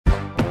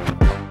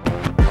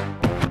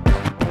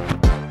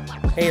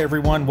Hey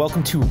everyone,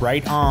 welcome to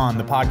Right On,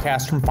 the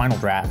podcast from Final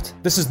Draft.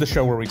 This is the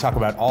show where we talk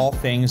about all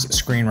things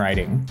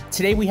screenwriting.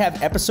 Today we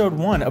have episode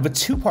 1 of a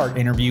 2-part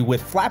interview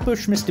with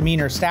Flatbush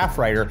Misdemeanor staff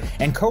writer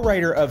and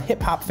co-writer of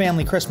Hip Hop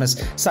Family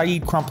Christmas,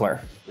 Saeed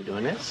Crumpler. We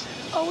doing this?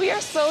 Oh, we are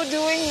so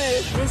doing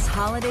this. This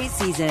holiday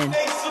season,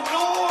 Make some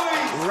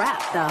noise!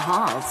 wrap the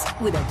halls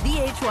with a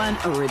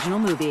VH1 original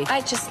movie.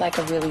 I just like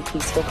a really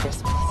peaceful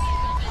Christmas.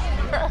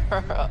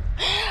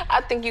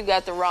 I think you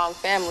got the wrong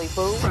family,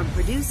 boo. From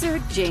producer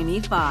Jamie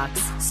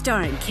Foxx,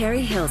 starring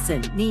Carrie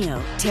Hilson,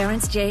 Neo,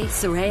 Terrence J,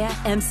 Soraya,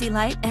 MC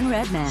Light, and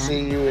Redman.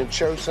 See you in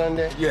church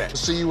Sunday? Yeah.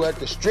 See you at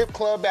the strip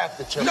club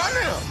after church. Not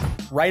now!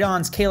 Right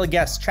On's Kayla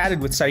Guest chatted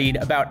with Saeed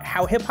about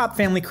how Hip Hop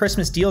Family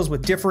Christmas deals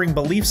with differing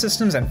belief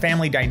systems and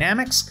family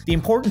dynamics, the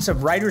importance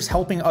of writers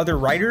helping other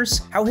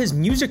writers, how his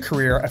music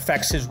career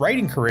affects his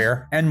writing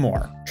career, and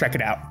more. Check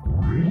it out.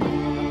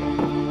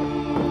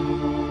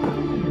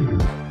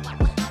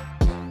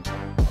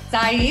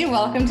 Saeed,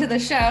 welcome to the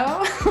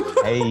show.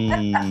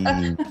 Hey,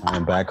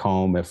 I'm back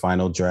home at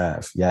Final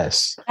Draft.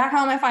 Yes. Back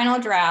home at Final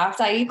Draft.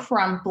 Saeed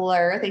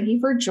Crumpler, thank you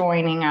for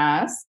joining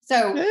us.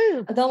 So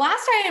the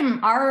last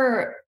time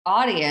our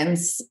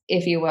audience,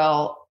 if you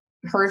will,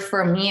 heard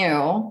from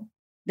you,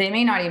 they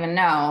may not even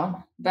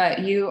know,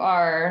 but you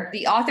are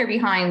the author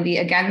behind the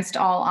Against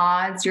All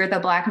Odds. You're the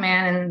black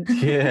man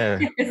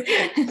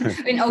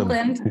in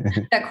Oakland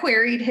that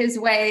queried his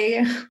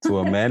way To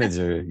a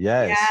manager.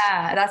 Yes.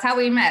 Yeah, that's how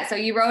we met. So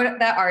you wrote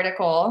that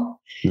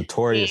article.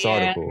 Notorious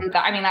article.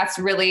 I mean, that's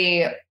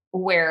really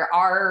where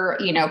our,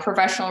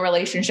 professional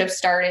relationship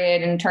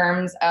started in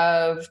terms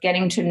of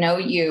getting to know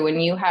you.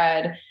 And you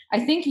had,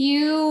 I think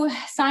you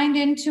signed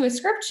into a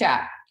script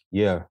chat.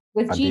 Yeah.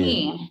 With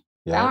Jeannie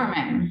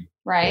Bowerman.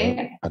 Right?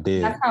 Yeah, I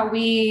did. That's how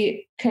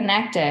we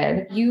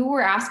connected. You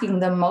were asking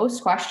the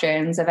most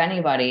questions of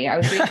anybody. I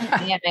was reading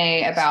an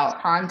EMA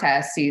about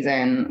contest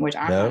season, which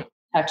I'm not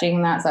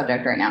touching that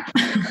subject right now.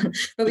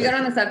 But we got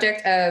on the subject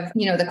of,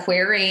 the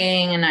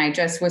querying, and I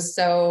just was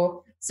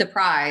so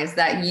surprised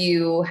that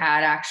you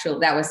had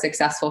that was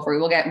successful for you.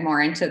 We'll get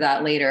more into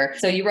that later.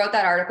 So you wrote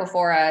that article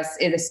for us.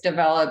 It's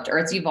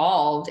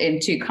evolved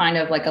into kind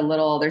of like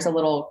there's a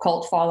little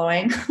cult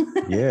following.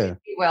 Yeah.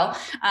 Well,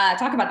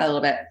 talk about that a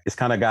little bit. It's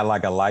kind of got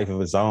like a life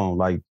of its own.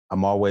 Like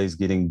I'm always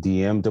getting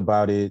DM'd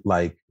about it.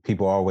 Like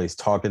people are always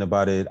talking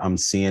about it. I'm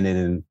seeing it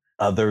in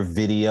other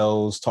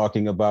videos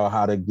talking about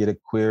how to get a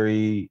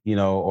query,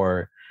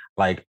 or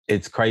like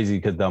it's crazy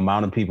because the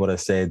amount of people that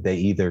said they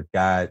either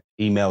got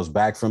emails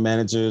back from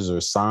managers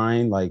or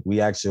signed, like we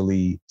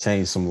actually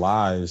changed some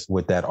lives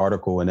with that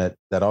article. And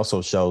that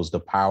also shows the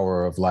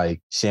power of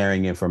like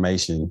sharing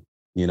information,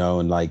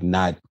 and like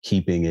not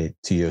keeping it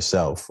to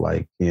yourself,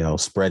 like,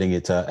 spreading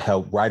it to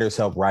help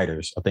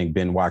writers. I think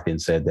Ben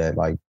Watkins said that,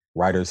 like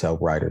writers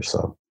help writers.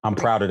 So I'm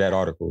proud of that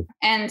article.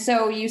 And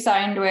so you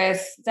signed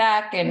with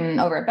Zach and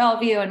over at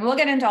Bellevue, and we'll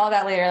get into all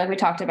that later, like we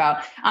talked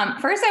about.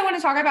 First, I want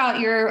to talk about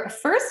your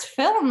first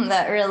film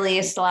that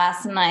released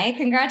last night.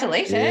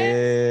 Congratulations.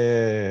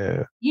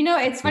 Yeah.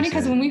 It's funny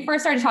because when we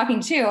first started talking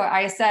too,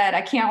 I said,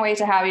 I can't wait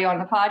to have you on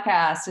the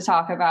podcast to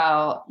talk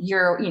about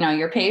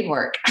your paid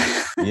work.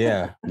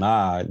 Yeah.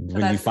 Nah.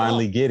 When you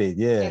finally get it.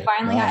 Yeah. You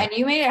finally and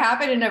you made it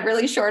happen in a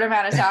really short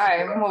amount of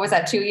time. What was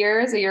that? 2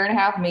 years, a year and a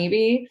half,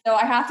 maybe. So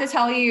I have to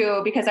tell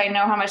you, because I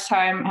know how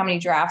many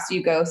drafts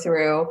you go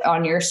through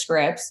on your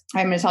scripts.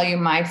 I'm going to tell you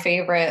my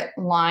favorite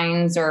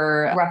lines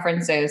or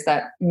references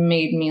that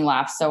made me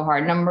laugh so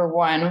hard. Number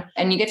 1,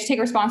 and you get to take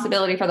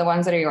responsibility for the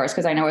ones that are yours,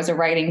 because I know as a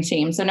writing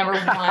team. So number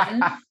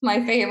 1,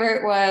 my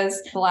favorite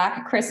was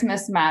Black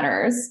Christmas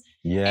Matters.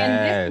 Yes.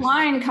 And this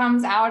line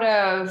comes out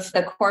of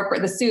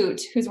the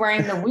suit, who's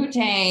wearing the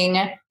Wu-Tang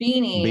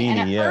beanie. And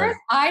at first,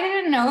 I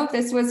didn't know if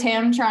this was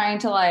him trying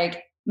to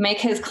like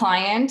make his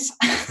client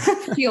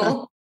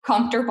feel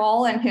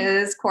comfortable in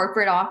his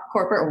corporate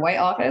white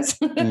office.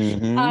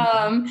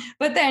 Mm-hmm.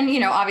 But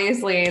then,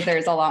 obviously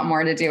there's a lot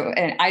more to do.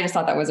 And I just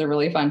thought that was a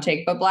really fun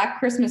take. But Black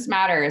Christmas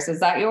Matters, is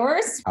that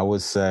yours? I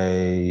would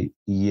say,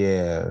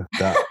 yeah.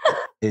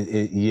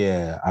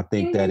 Yeah, I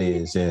think that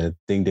is. Yeah.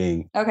 Ding,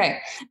 ding. Okay.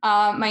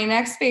 My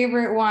next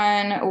favorite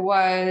one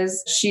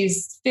was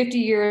she's 50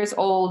 years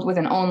old with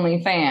an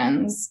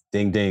OnlyFans.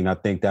 Ding, ding. I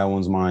think that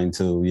one's mine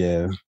too.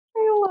 Yeah.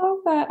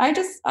 That.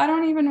 I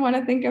don't even want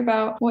to think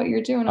about what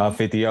you're doing.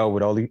 50-year-old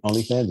with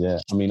OnlyFans, yeah.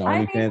 I mean,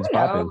 OnlyFans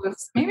popping.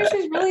 Maybe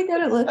she's really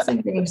good at lip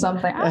syncing or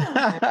something.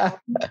 I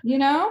don't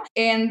know.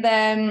 And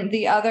then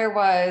the other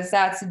was,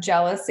 that's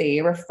jealousy,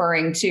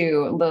 referring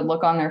to the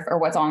look on their, or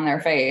what's on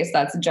their face.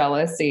 That's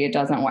jealousy. It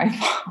doesn't wipe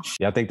off.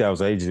 Yeah, I think that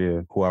was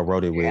Adria who I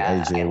wrote it with.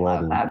 Yeah, I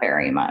love that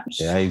very much.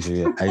 Yeah,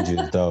 Adria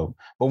is dope.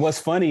 But what's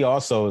funny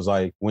also is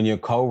like when you're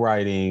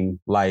co-writing,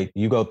 like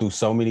you go through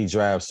so many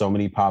drafts, so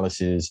many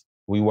polishes.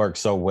 We work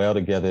so well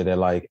together that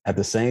like at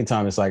the same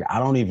time, it's like, I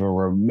don't even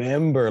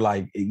remember,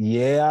 like,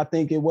 yeah, I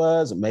think it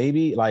was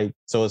maybe like,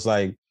 so it's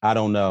like, I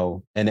don't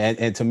know.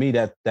 And to me,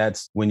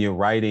 that's when you're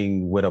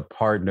writing with a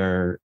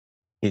partner,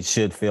 it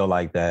should feel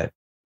like that,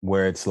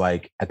 where it's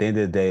like, at the end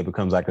of the day, it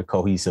becomes like a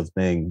cohesive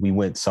thing. We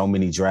went so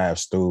many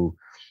drafts through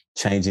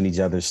changing each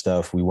other's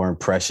stuff. We weren't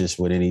precious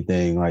with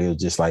anything. Like, it was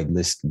just like,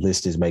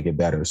 let's just make it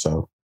better.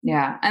 So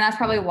yeah. And that's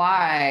probably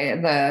why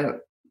the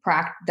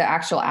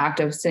actual act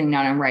of sitting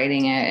down and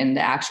writing it and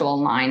the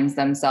actual lines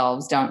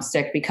themselves don't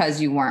stick,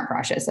 because you weren't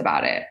precious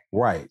about it.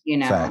 Right. You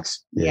know,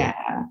 Facts. Yeah.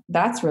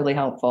 That's really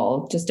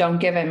helpful. Just don't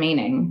give it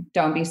meaning.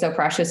 Don't be so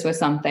precious with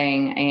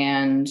something,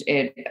 and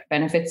it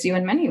benefits you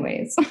in many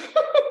ways.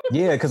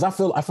 Yeah, because I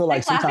feel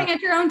like laughing at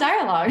your own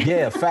dialogue.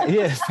 Yeah,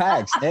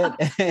 facts.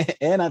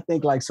 And I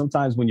think like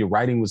sometimes when you're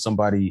writing with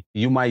somebody,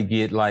 you might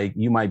be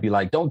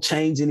like, don't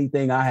change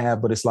anything I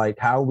have, but it's like,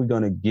 how are we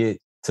gonna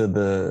get to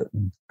the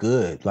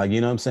good? Like,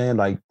 you know what I'm saying?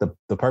 Like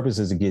the purpose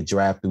is to get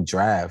draft through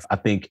draft. I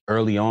think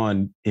early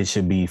on it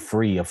should be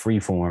a free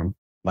form,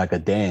 like a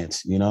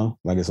dance, you know?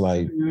 Like, it's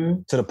like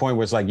to the point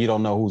where it's like you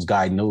don't know who's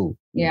guiding who.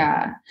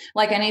 Yeah.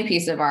 Like any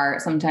piece of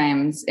art,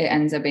 sometimes it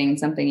ends up being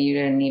something you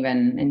didn't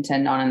even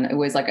intend on. And it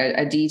was like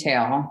a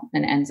detail,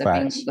 and ends up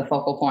being the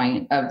focal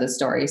point of the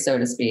story, so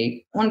to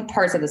speak. One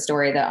parts of the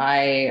story that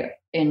I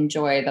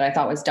enjoyed, that I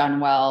thought was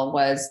done well,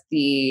 was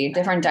the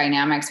different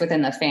dynamics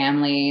within the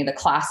family, the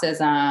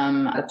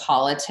classism, the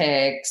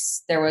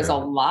politics. There was a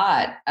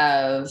lot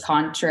of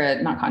conflict.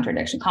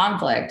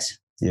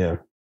 Yeah.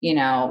 You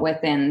know,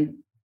 within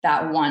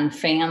that one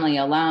family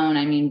alone.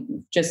 I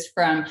mean, just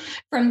from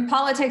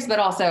politics, but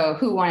also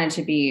who wanted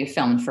to be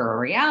filmed for a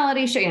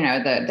reality show, you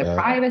know, the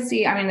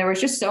privacy. I mean, there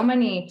was just so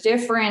many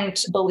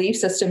different belief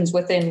systems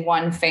within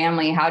one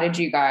family. How did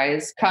you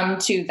guys come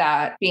to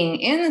that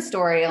being in the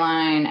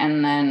storyline?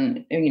 And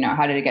then, you know,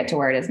 how did it get to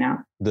where it is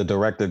now? The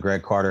director,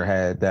 Greg Carter,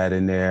 had that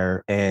in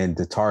there, and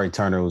Tari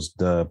Turner was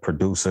the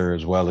producer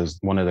as well as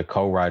one of the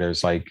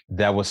co-writers. Like,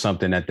 that was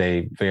something that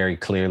they very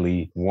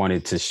clearly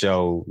wanted to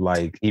show.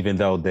 Like, even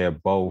though they're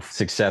both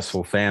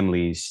successful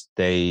families,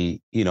 they,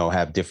 you know,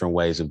 have different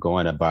ways of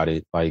going about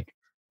it. Like,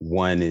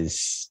 one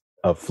is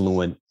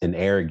affluent and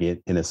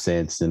arrogant in a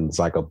sense, and it's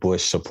like a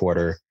Bush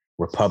supporter,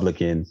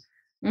 Republican.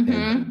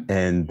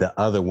 And the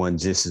other one,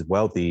 just as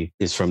wealthy,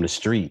 is from the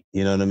street.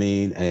 You know what I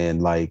mean?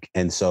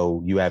 And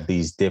so you have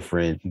these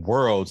different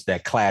worlds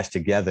that clash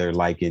together,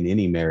 like in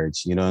any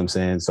marriage. You know what I'm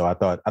saying? So I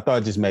thought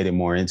it just made it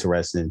more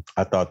interesting.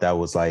 I thought that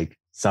was like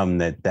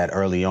something that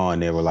early on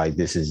they were like,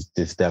 this is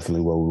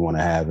definitely what we want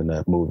to have in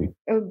the movie.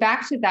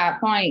 Back to that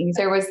point,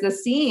 there was the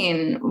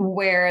scene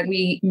where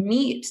we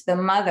meet the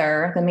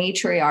mother, the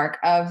matriarch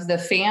of the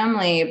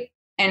family,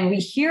 and we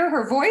hear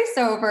her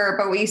voiceover,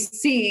 but we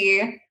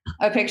see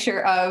a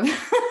picture of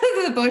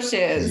the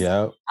bushes.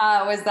 Yeah.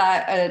 Was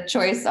that a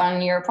choice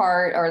on your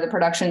part, or the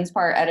production's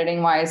part,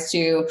 editing wise,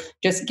 to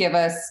just give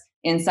us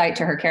insight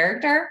to her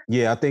character?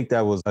 Yeah, I think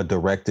that was a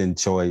directing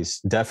choice.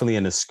 Definitely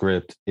in the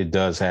script, it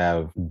does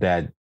have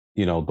that,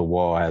 you know, the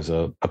wall has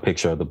a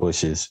picture of the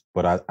bushes.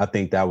 But I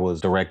think that was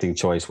directing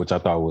choice, which I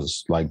thought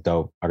was like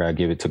dope. I gotta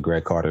give it to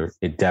Greg Carter.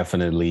 It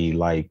definitely,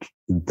 like,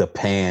 the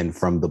pan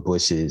from the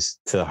bushes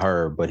to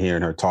her, but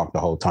hearing her talk the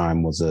whole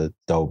time was a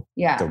dope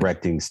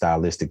directing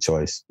stylistic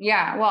choice.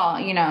 Yeah, well,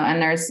 you know,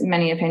 and there's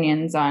many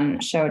opinions on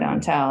Show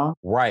Don't Tell.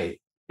 Right,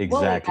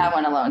 exactly. We'll leave that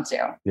one alone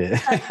too. Yeah.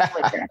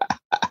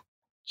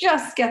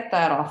 Just get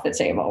that off the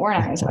table. We're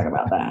not going to talk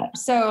about that.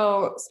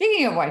 So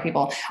speaking of white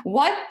people,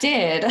 what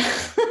did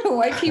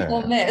white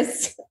people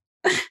miss?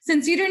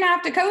 Since you didn't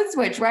have to code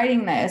switch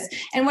writing this.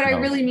 And what I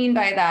really mean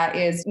by that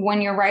is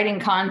when you're writing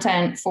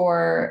content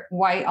for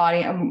white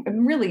audience,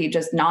 really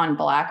just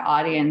non-Black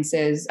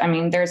audiences, I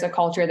mean, there's a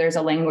culture, there's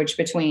a language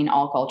between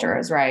all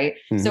cultures, right?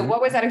 So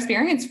what was that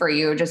experience for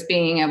you, just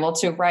being able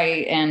to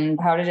write, and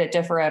how did it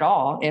differ at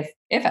all, if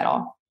at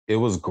all? It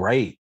was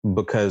great,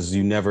 because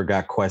you never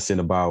got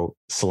questioned about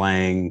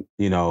slang,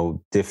 you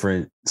know,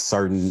 different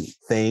certain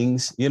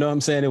things. You know what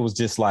I'm saying? It was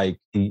just like,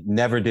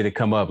 never did it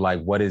come up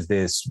like, what is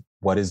this?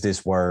 What is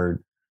this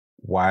word?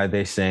 Why are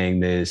they saying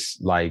this?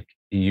 Like,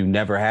 you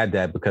never had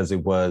that, because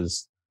it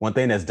was one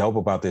thing that's dope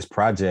about this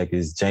project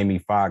is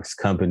Jamie Foxx's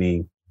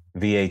company,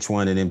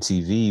 VH1 and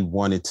MTV,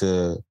 wanted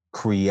to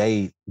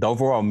create, the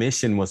overall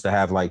mission was to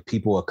have like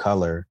people of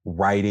color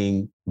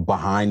writing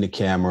behind the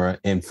camera,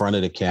 in front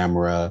of the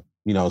camera,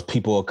 you know,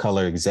 people of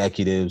color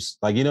executives,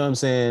 like, you know what I'm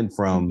saying?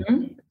 From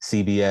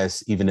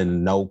CBS, even in the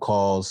no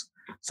calls.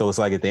 So it's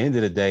like, at the end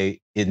of the day,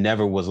 it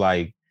never was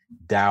like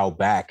dial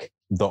back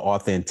the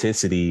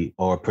authenticity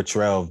or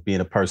portrayal of being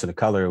a person of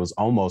color. It was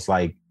almost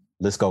like,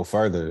 let's go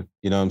further,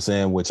 you know what I'm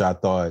saying? Which I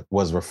thought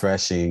was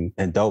refreshing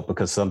and dope,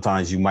 because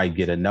sometimes you might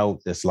get a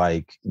note that's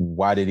like,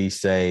 why did he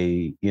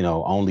say, you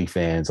know,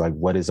 OnlyFans? Like,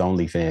 what is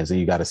OnlyFans? And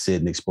you got to sit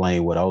and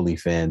explain what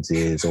OnlyFans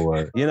is,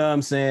 or, you know what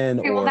I'm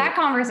saying? Okay, well, that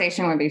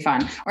conversation would be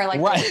fun. Or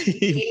like,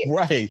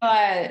 right.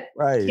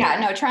 But yeah,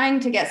 no, trying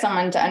to get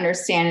someone to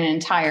understand an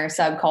entire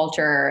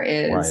subculture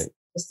is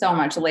so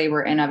much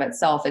labor in of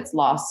itself, it's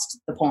lost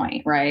the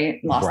point, right?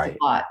 Lost the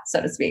plot,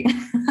 so to speak.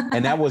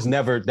 And that was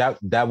never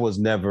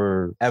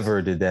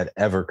ever did that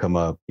ever come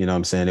up. You know what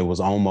I'm saying? It was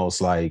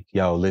almost like,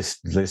 yo,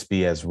 let's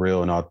be as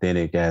real and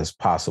authentic as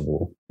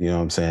possible. You know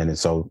what I'm saying? And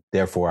so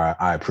therefore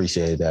I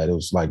appreciated that. It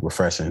was like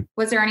refreshing.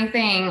 Was there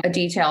anything, a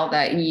detail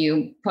that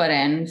you put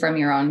in from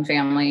your own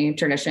family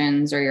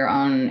traditions or your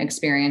own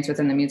experience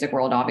within the music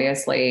world,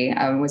 obviously?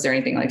 Was there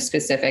anything like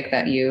specific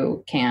that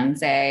you can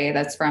say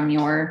that's from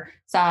your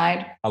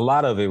side? A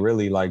lot of it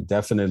really, like,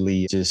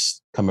 definitely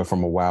just coming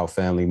from a wild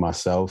family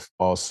myself.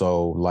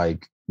 Also,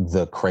 like,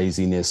 the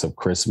craziness of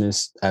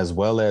Christmas, as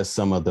well as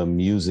some of the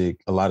music,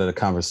 a lot of the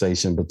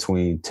conversation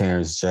between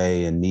Terrence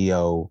J and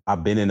Neo.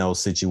 I've been in those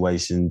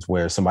situations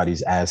where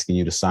somebody's asking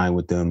you to sign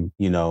with them.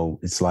 You know,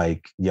 it's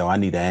like, yo, I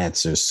need an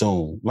answer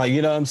soon. Like,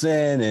 you know what I'm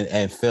saying?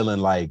 And feeling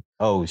like,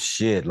 oh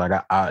shit, like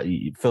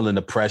I feeling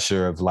the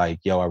pressure of like,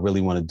 yo, I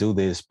really want to do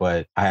this,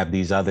 but I have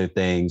these other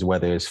things,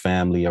 whether it's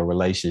family or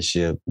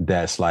relationship,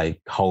 that's like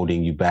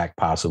holding you back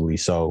possibly.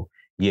 So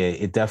yeah,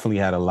 it definitely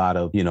had a lot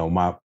of, you know,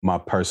 my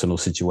personal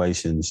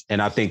situations.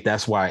 And I think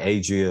that's why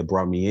Adria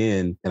brought me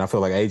in. And I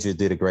feel like Adria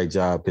did a great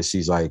job because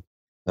she's like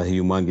a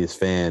humongous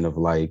fan of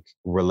like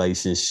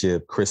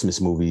relationship Christmas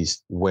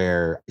movies,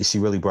 where she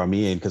really brought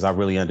me in because I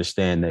really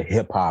understand the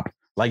hip hop,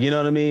 like, you know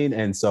what I mean?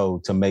 And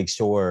so to make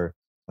sure,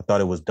 I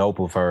thought it was dope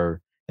of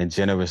her and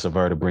generous of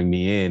her to bring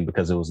me in,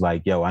 because it was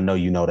like, yo, I know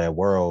you know that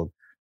world.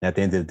 At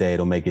the end of the day,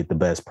 it'll make it the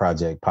best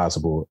project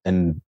possible.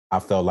 And I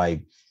felt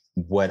like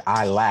what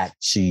I lacked,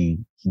 she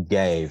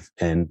gave.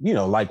 And, you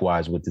know,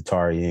 likewise with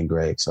Tari and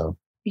Greg. So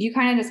you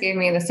kind of just gave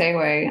me the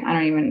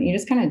segue. You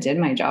just kind of did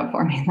my job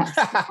for me.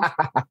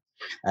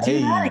 Do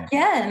that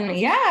again.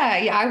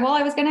 Yeah. Well,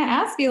 I was going to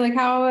ask you like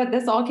how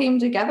this all came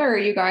together,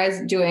 you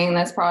guys doing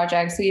this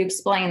project. So you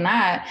explained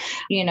that,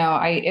 you know,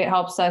 it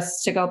helps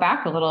us to go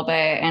back a little bit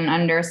and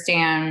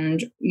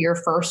understand your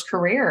first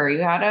career.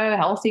 You had a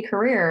healthy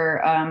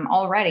career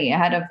already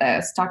ahead of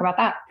this. Talk about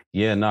that.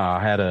 Yeah, no,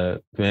 I had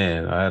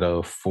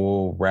a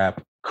full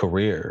rap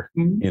career.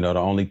 Mm-hmm. You know, the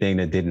only thing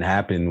that didn't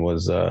happen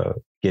was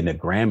getting a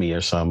Grammy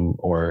or something,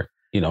 or,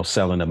 you know,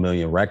 selling 1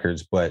 million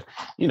records. But,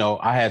 you know,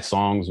 I had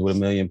songs with 1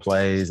 million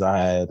plays.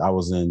 I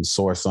was in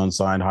Source,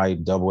 Unsigned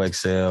Hype, Double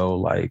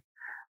XL. Like,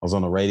 I was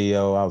on the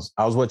radio.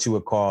 I was what you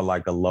would call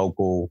like a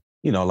local,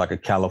 you know, like a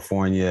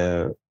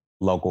California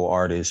local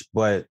artist,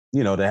 but,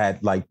 you know, that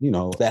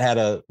had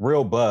a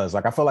real buzz.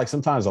 Like, I feel like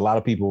sometimes a lot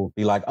of people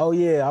be like, oh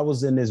yeah, I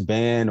was in this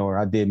band or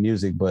I did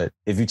music. But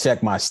if you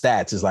check my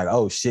stats, it's like,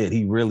 oh shit,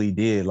 he really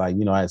did. Like,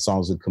 you know, I had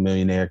songs with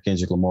Chamillionaire,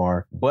 Kendrick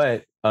Lamar.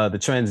 But the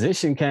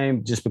transition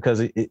came just because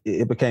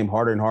it became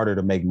harder and harder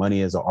to make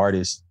money as an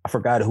artist. I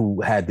forgot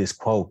who had this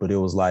quote, but it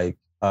was like,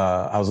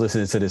 I was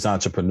listening to this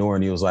entrepreneur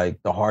and he was like,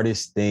 the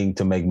hardest thing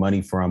to make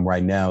money from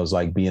right now is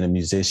like being a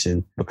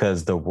musician,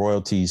 because the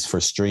royalties for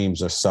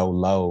streams are so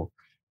low.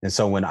 And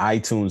so when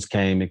iTunes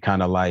came, it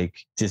kind of like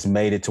just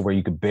made it to where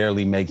you could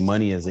barely make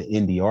money as an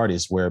indie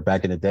artist, where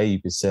back in the day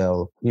you could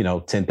sell, you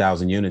know,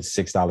 10,000 units,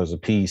 $6 a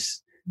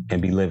piece,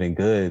 and be living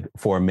good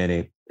for a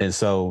minute. And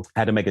so I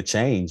had to make a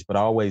change, but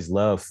I always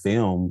loved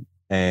film.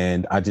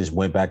 And I just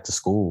went back to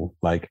school.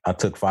 Like, I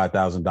took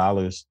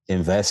 $5,000,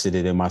 invested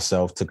it in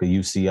myself, took a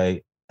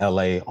UCLA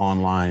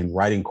online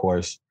writing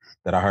course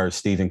that I heard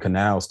Stephen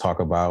Canals talk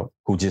about,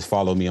 who just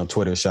followed me on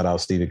Twitter. Shout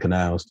out Stephen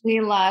Canals. We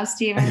love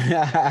Stephen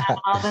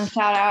Canals, and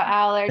shout out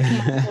Allard.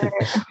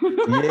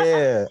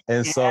 Yeah.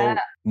 And so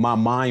my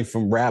mind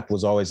from rap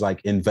was always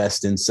like,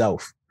 invest in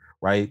self.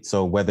 Right.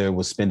 So whether it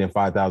was spending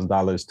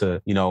 $5,000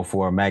 to, you know,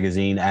 for a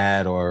magazine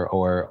ad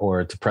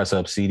or to press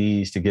up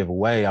CDs to give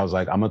away, I was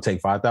like, I'm going to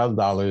take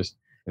 $5,000,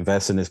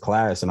 invest in this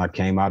class. And I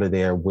came out of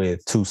there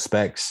with 2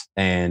 specs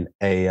and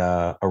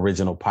a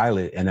original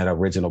pilot. And that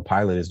original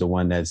pilot is the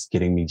one that's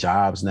getting me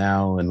jobs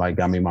now and like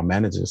got me my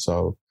manager.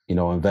 So, you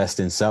know,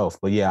 invest in self.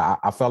 But yeah,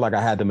 I felt like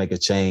I had to make a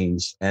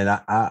change, and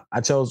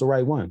I chose the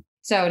right one.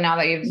 So now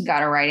that you've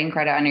got a writing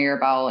credit under your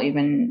belt, you've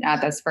been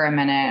at this for a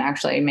minute,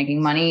 actually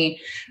making money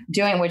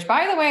doing, which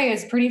by the way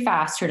is pretty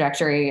fast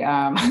trajectory.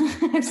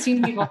 I've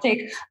seen people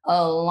take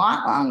a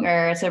lot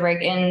longer to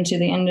break into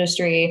the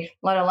industry,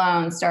 let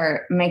alone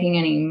start making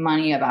any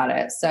money about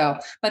it. So,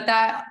 but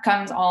that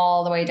comes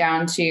all the way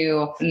down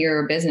to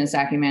your business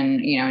acumen,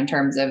 you know, in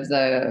terms of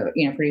the,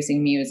 you know,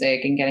 producing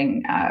music and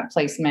getting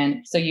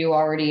placement. So you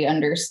already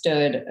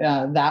understood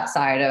that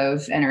side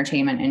of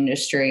entertainment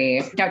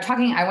industry. Now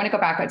I want to go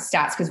back at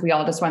stats, because we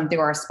all just went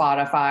through our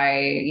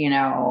Spotify, you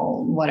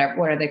know, what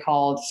are they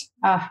called?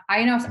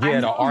 I know.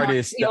 Yeah, the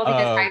artist. Because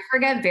I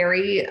forget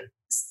very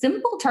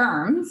simple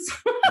terms.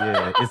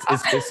 Yeah,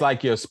 it's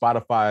like your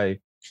Spotify.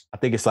 I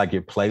think it's like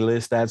your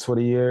playlist stats for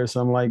the year or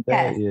something like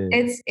that. Yes.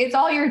 Yeah. It's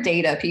all your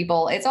data,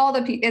 people. It's all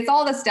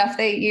the stuff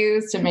they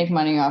use to make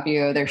money off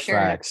you. They're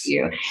sharing it with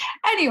you.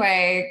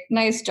 Anyway,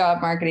 nice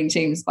job, marketing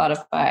team,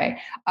 Spotify.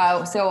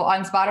 So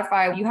on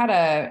Spotify, you had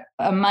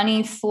a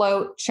money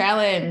float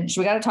challenge.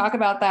 We got to talk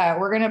about that.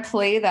 We're going to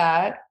play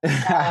that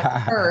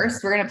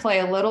first. We're going to play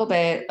a little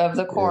bit of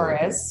the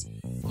chorus.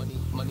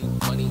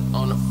 Money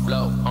on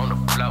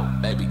the flow,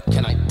 baby.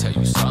 Can I tell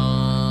you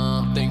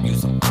something?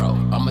 You's a pro.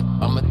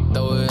 I'ma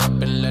throw it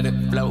up and let it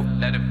flow.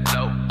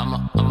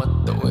 I'ma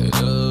throw it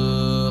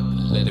up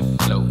and let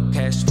it flow.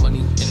 Cash money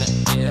in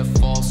the air,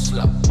 fall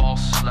slow,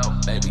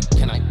 baby.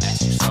 Can I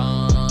ask you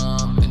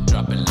something?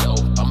 Drop it low.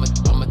 I'ma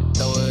throw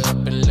it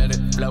up and let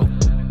it flow.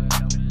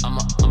 I'ma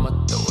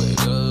throw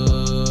it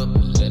up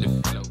and let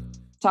it flow.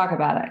 Talk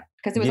about it.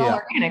 Because it was all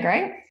organic,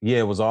 right? Yeah,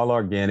 it was all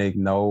organic,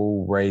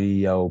 no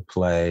radio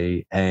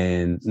play.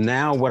 And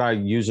now what I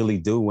usually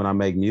do when I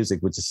make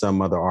music, which is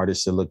some other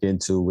artists should look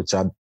into, which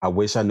I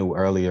wish I knew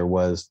earlier,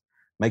 was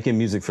making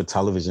music for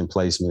television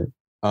placement.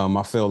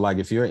 I feel like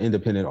if you're an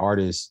independent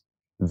artist,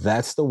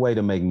 that's the way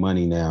to make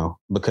money now,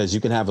 because you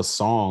can have a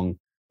song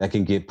that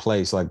can get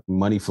placed. Like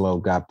Money Flow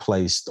got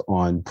placed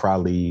on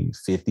probably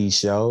 50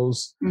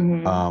 shows.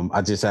 Mm-hmm.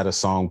 I just had a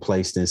song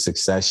placed in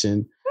succession.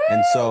 Woo!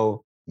 And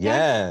so,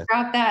 yeah.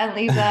 Drop that and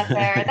leave that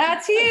there.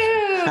 That's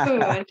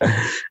huge.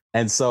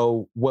 And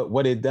so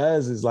what it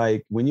does is,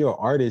 like, when you're an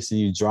artist and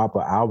you drop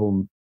an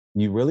album,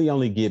 you really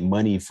only get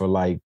money for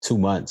like 2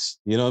 months.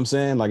 You know what I'm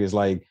saying? Like, it's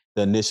like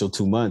the initial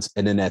 2 months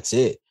and then that's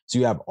it. So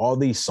you have all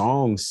these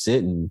songs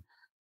sitting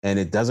and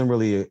it doesn't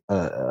really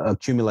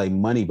accumulate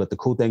money. But the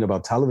cool thing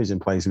about television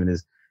placement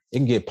is it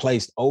can get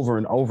placed over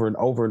and over and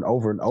over and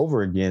over and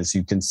over again. So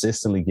you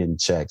consistently getting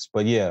checks.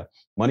 But yeah,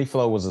 Money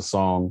Flow was a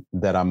song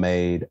that I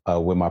made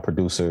with my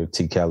producer,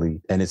 T.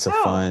 Kelly. And it's a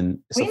fun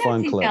clip.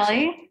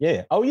 Kelly.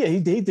 Yeah. Oh yeah. He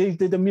did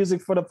the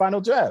music for the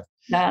final draft.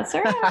 That's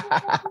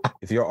right.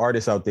 If you're an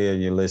artist out there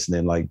and you're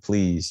listening, like,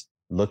 please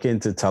look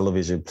into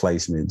television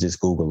placement.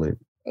 Just Google it.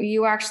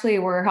 You actually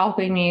were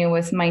helping me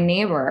with my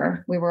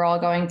neighbor. We were all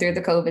going through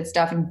the COVID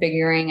stuff and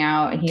figuring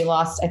out, and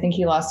I think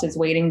he lost his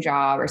waiting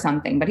job or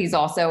something, but he's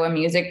also a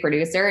music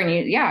producer.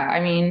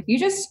 And you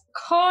just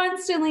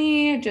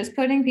constantly just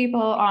putting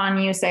people on,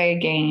 you say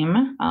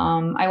game.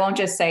 I won't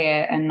just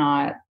say it and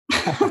not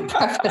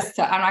preface.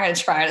 I'm not going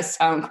to try to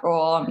sound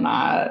cruel. I'm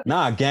not.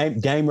 Nah,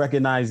 game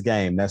recognized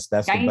game. That's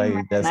game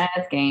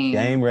recognized game.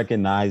 Game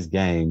recognized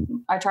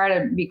game. I try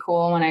to be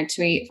cool when I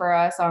tweet for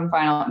us on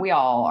Final. We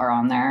all are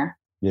on there.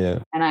 Yeah.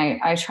 And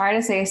I try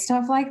to say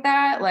stuff like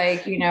that.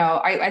 Like,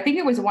 I think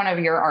it was one of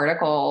your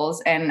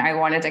articles and I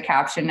wanted to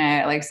caption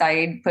it like,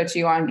 Saeed put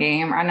you on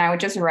game. And I would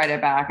just read it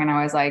back and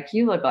I was like,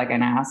 you look like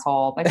an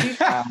asshole, but you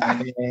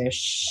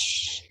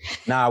childish.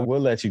 Nah,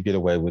 we'll let you get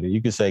away with it.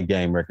 You can say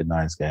game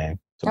recognized game.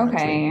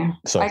 Okay.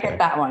 I get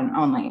that one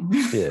only.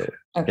 Yeah.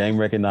 Okay. Game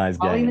recognized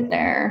game. I'll leave it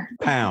there.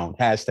 Pound.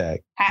 Hashtag.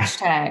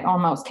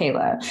 Almost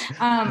Kayla.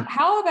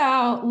 How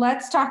about,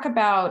 let's talk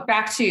about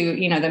back to,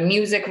 the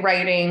music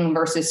writing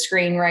versus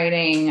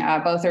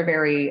screenwriting. Both are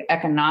very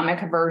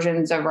economic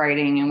versions of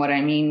writing. And what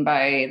I mean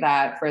by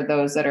that, for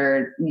those that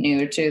are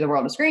new to the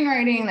world of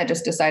screenwriting that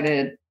just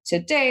decided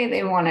today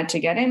they wanted to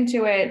get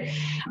into it,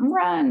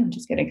 run.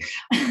 Just kidding.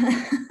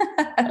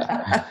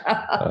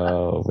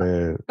 Oh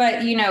man.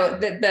 But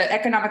the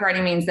economic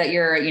writing means that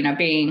you're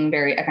being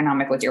very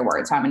economic with your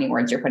words, how many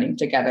words you're putting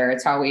together.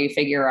 It's how we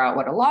figure out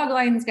what a log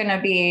line is going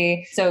to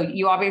be. So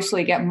you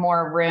obviously get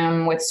more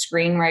room with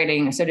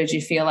screenwriting. So did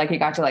you feel like you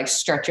got to like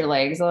stretch your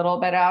legs a little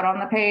bit out on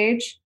the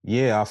page?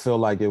 Yeah, I feel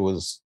like it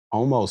was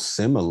almost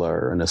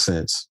similar in a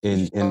sense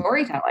in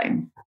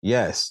storytelling.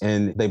 Yes.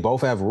 And they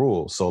both have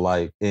rules. So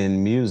like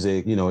in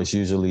music, it's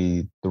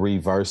usually 3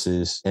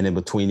 verses and in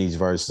between each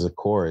verse is a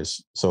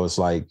chorus. So it's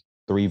like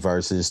 3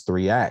 verses,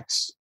 3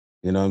 acts.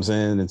 You know what I'm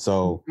saying? And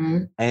so,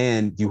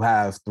 and you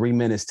have 3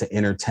 minutes to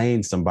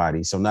entertain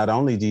somebody. So not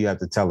only do you have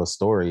to tell a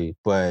story,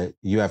 but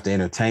you have to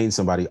entertain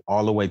somebody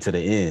all the way to the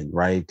end,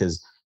 right?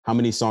 Because how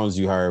many songs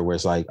you heard where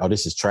it's like, oh,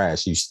 this is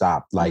trash. You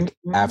stopped like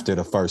after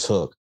the first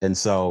hook. And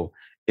so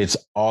it's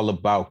all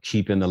about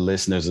keeping the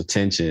listener's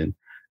attention.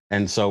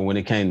 And so when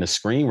it came to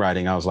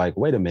screenwriting, I was like,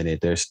 wait a minute,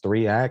 there's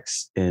 3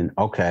 acts and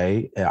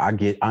okay,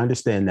 I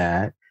understand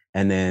that.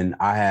 And then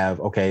I have,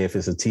 okay, if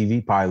it's a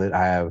TV pilot,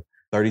 I have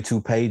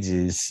 32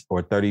 pages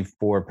or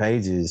 34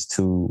 pages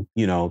to,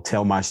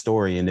 tell my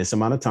story in this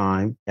amount of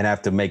time and I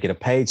have to make it a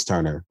page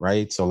turner,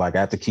 right? So like I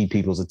have to keep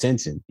people's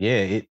attention.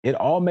 Yeah, it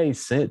all made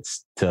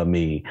sense to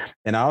me.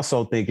 And I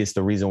also think it's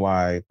the reason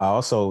why I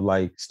also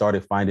like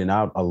started finding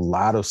out a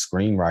lot of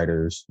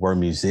screenwriters were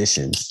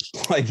musicians,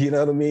 like, you know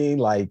what I mean?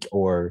 Like,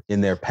 or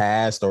in their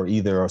past or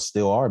either or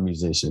still are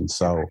musicians.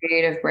 So the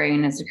creative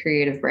brain is the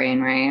creative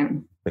brain, right?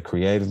 The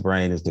creative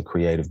brain is the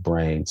creative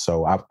brain.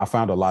 So I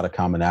found a lot of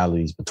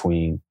commonalities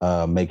between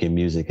making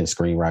music and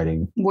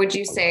screenwriting. Would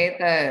you say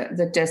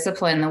the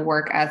discipline, the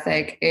work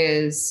ethic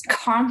is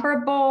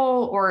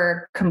comparable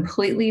or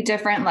completely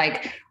different?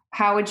 Like,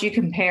 how would you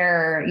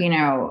compare,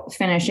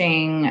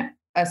 finishing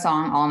a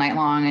song all night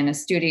long in a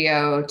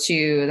studio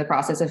to the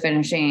process of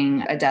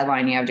finishing a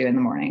deadline you have due in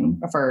the morning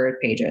for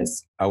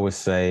pages? I would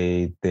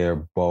say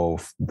they're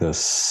both the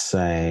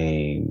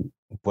same.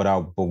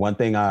 But one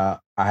thing I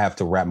have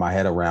to wrap my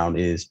head around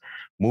is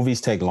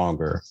movies take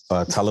longer.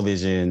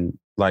 Television,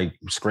 like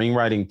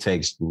screenwriting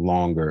takes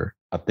longer.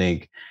 I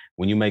think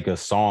when you make a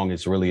song,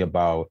 it's really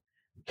about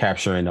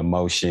capturing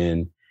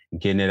emotion,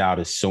 getting it out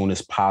as soon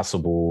as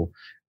possible.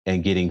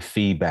 and getting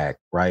feedback,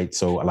 right?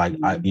 So like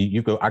I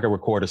could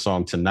record a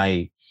song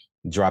tonight,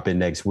 drop it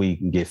next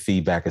week and get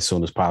feedback as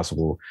soon as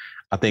possible.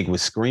 I think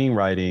with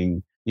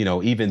screenwriting, you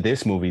know, even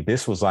this movie,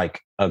 this was like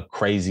a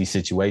crazy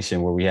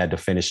situation where we had to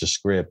finish a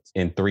script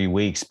in 3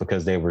 weeks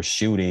because they were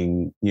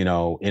shooting, you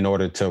know, in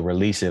order to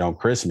release it on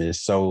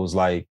Christmas. So it was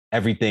like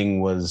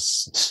everything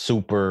was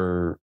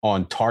super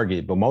on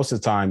target. But most of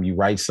the time you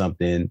write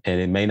something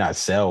and it may not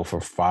sell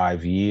for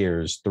 5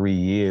 years, 3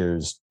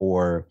 years,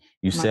 or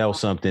you sell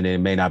something and it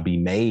may not be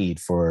made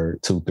for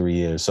 2-3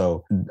 years.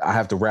 So I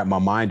have to wrap my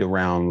mind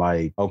around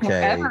like, okay.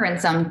 Forever in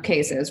some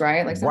cases,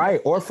 right? Like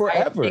right. Or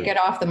forever. Take it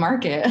off the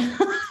market.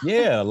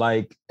 Yeah.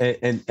 Like,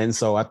 and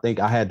so I think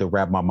I had to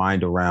wrap my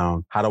mind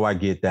around how do I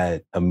get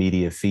that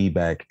immediate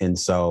feedback? And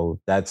so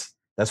that's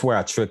where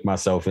I tricked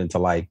myself into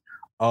like,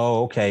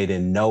 oh, okay,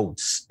 then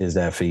notes is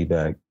that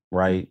feedback,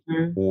 right?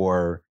 Mm-hmm.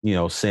 Or, you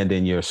know,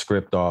 sending your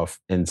script off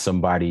and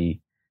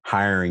somebody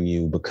hiring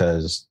you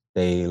because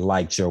they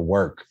liked your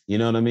work, you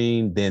know what I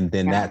mean? Then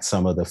that's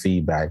some of the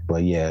feedback.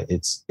 But yeah,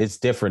 it's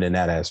different in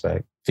that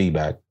aspect,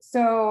 feedback.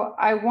 So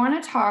I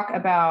want to talk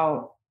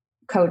about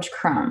Coach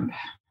Crump.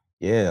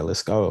 Yeah,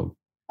 let's go.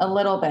 A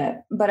little bit,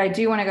 but I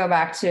do want to go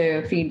back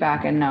to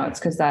feedback and notes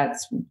because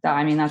that's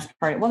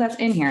part that's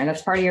in here.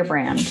 That's part of your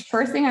brand.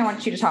 First thing I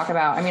want you to talk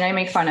about, I mean, I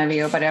make fun of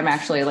you, but I'm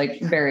actually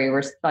like I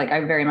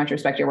very much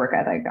respect your work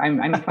ethic. I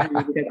make fun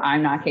of you because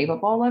I'm not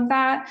capable of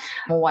that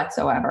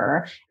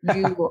whatsoever.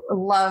 You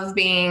love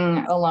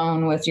being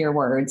alone with your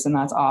words and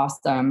that's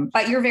awesome,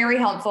 but you're very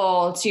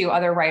helpful to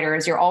other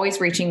writers. You're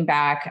always reaching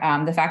back.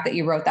 The fact that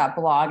you wrote that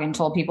blog and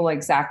told people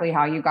exactly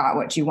how you got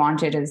what you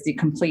wanted is the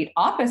complete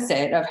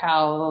opposite of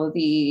how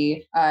the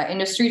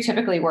industry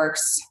typically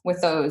works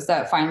with those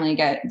that finally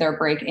get their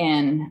break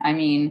in. I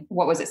mean,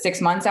 what was it, 6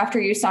 months after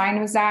you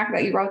signed with Zach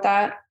that you wrote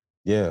that?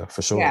 Yeah,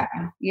 for sure.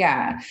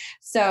 Yeah.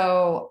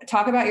 So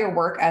talk about your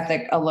work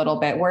ethic a little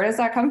bit. Where does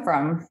that come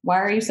from?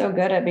 Why are you so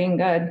good at being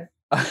good?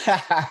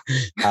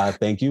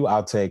 Thank you.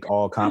 I'll take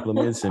all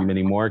compliments and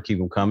many more. Keep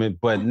them coming.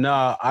 But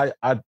no,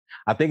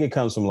 I think it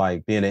comes from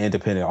like being an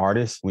independent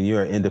artist. When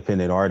you're an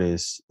independent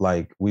artist,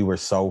 like we were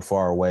so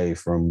far away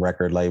from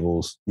record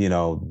labels, you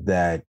know,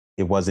 that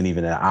it wasn't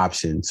even an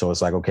option. So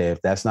it's like, okay,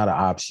 if that's not an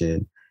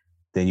option,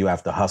 then you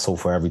have to hustle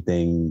for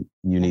everything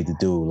you need to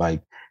do.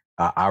 Like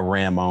I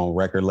ran my own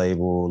record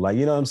label, like,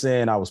 you know what I'm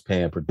saying? I was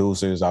paying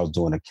producers, I was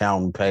doing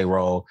accounting,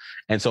 payroll.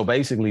 And so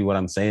basically what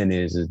I'm saying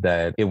is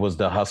that it was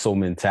the hustle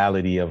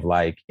mentality of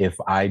like, if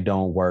I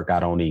don't work, I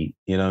don't eat,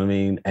 you know what I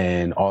mean?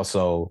 And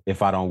also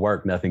if I don't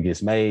work, nothing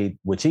gets made,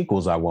 which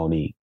equals I won't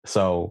eat.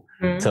 So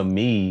to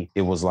me,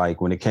 it was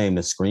like, when it came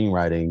to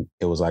screenwriting,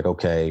 it was like,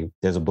 okay,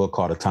 there's a book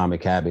called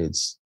Atomic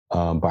Habits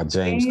by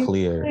James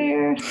Clear.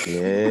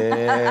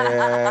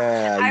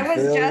 Yeah. I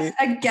was just,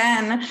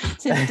 again,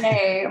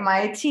 today,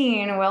 my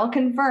teen will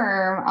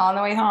confirm on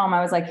the way home.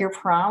 I was like, you're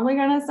probably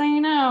going to say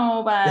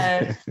no,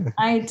 but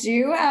I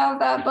do have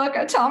that book,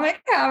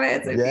 Atomic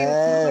Habits. If you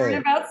learn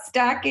about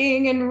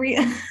stacking and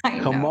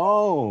Come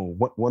on.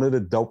 One of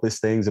the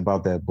dopest things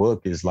about that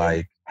book is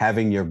like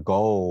having your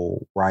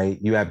goal, right?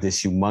 You have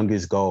this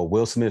humongous goal.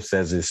 Will Smith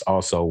says this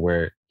also,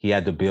 where he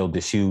had to build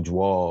this huge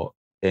wall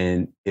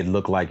and it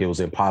looked like it was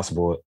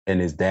impossible.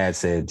 And his dad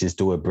said, just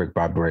do it brick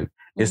by brick.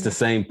 Mm-hmm. It's the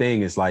same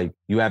thing. It's like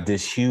you have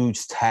this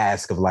huge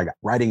task of like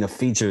writing a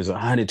feature is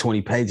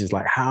 120 pages.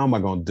 Like, how am I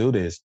going to do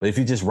this? But if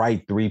you just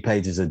write 3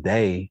 pages a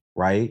day,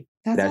 right?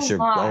 That's your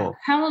goal.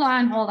 Hold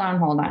on. I'm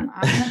going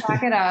to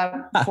back it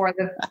up for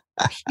the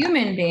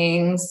human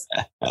beings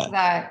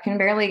that can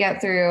barely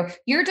get through.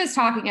 You're just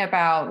talking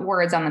about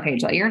words on the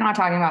page. Like, you're not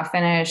talking about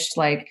finished.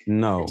 Like,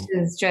 no,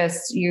 this is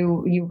just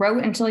you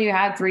wrote until you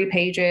had 3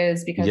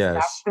 pages because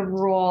that's the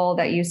rule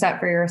that you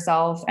set for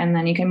yourself. And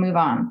then you can move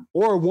on.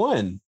 Or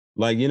 1,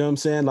 like, you know what I'm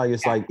saying? Like,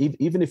 it's like,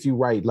 even if you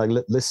write, like,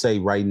 let's say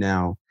right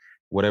now,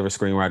 whatever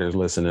screenwriter is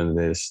listening to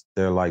this,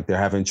 they're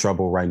having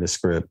trouble writing the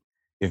script.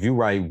 If you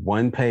write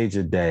 1 page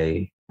a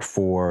day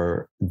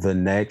for the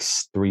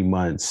next 3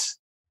 months,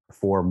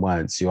 4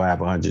 months, you'll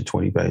have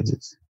 120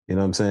 pages. You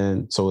know what I'm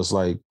saying? So it's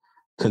like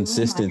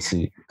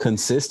consistency.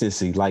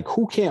 Like,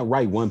 who can't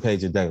write 1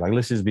 page a day? Like,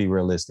 let's just be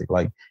realistic.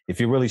 Like, if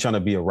you're really trying to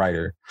be a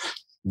writer,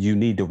 you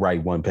need to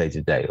write 1 page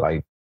a day.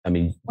 Like, I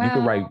mean,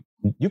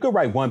 you could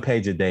write 1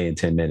 page a day in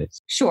 10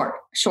 minutes. Sure,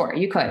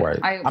 you could. Right.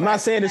 I'm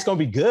not saying it's going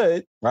to be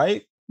good,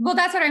 right? Well,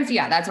 that's what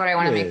that's what I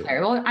want to make clear.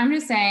 Well, I'm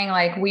just saying,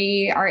 like,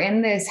 we are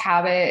in this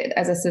habit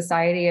as a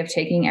society of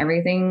taking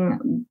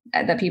everything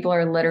that people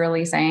are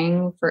literally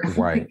saying for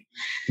right.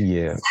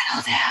 Yeah.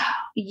 Settle down.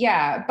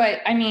 Yeah.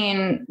 But I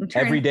mean,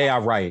 every day I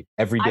write.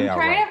 I'm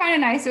trying to find a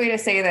nice way to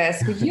say this,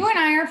 because you and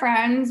I are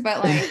friends,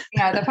 but like,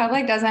 you know, the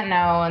public doesn't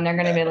know, and they're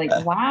going to be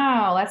like,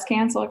 wow, let's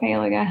cancel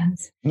Kayla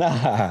Guns.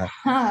 Nah.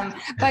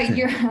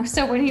 But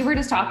so when you were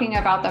just talking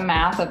about the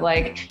math of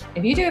like,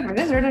 if you do it for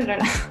this,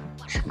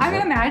 I'm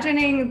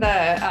imagining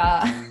the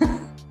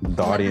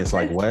audience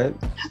like, what?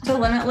 The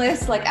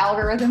limitless like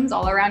algorithms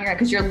all around your head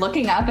because you're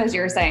looking up as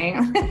you're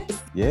saying.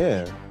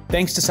 Yeah.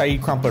 Thanks to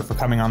Saeed Crumpler for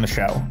coming on the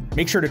show.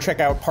 Make sure to check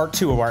out part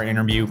 2 of our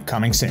interview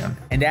coming soon.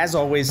 And as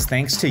always,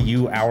 thanks to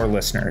you, our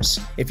listeners.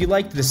 If you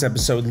liked this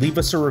episode, leave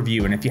us a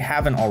review, and if you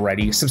haven't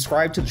already,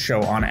 subscribe to the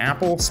show on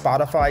Apple,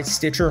 Spotify,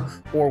 Stitcher,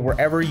 or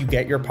wherever you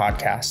get your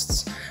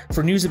podcasts.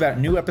 For news about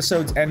new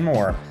episodes and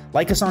more,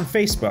 like us on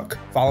Facebook,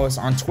 follow us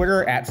on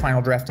Twitter at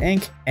Final Draft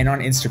Inc., and on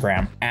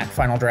Instagram at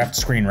Final Draft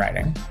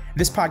Screenwriting.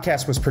 This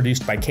podcast was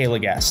produced by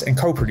Kayla Guess and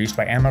co-produced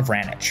by Emma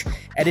Vranich.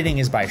 Editing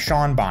is by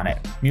Sean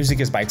Bonnet. Music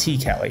is by T.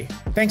 Kelly.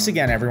 Thanks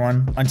again,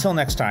 everyone. Until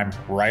next time,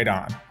 right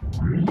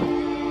on.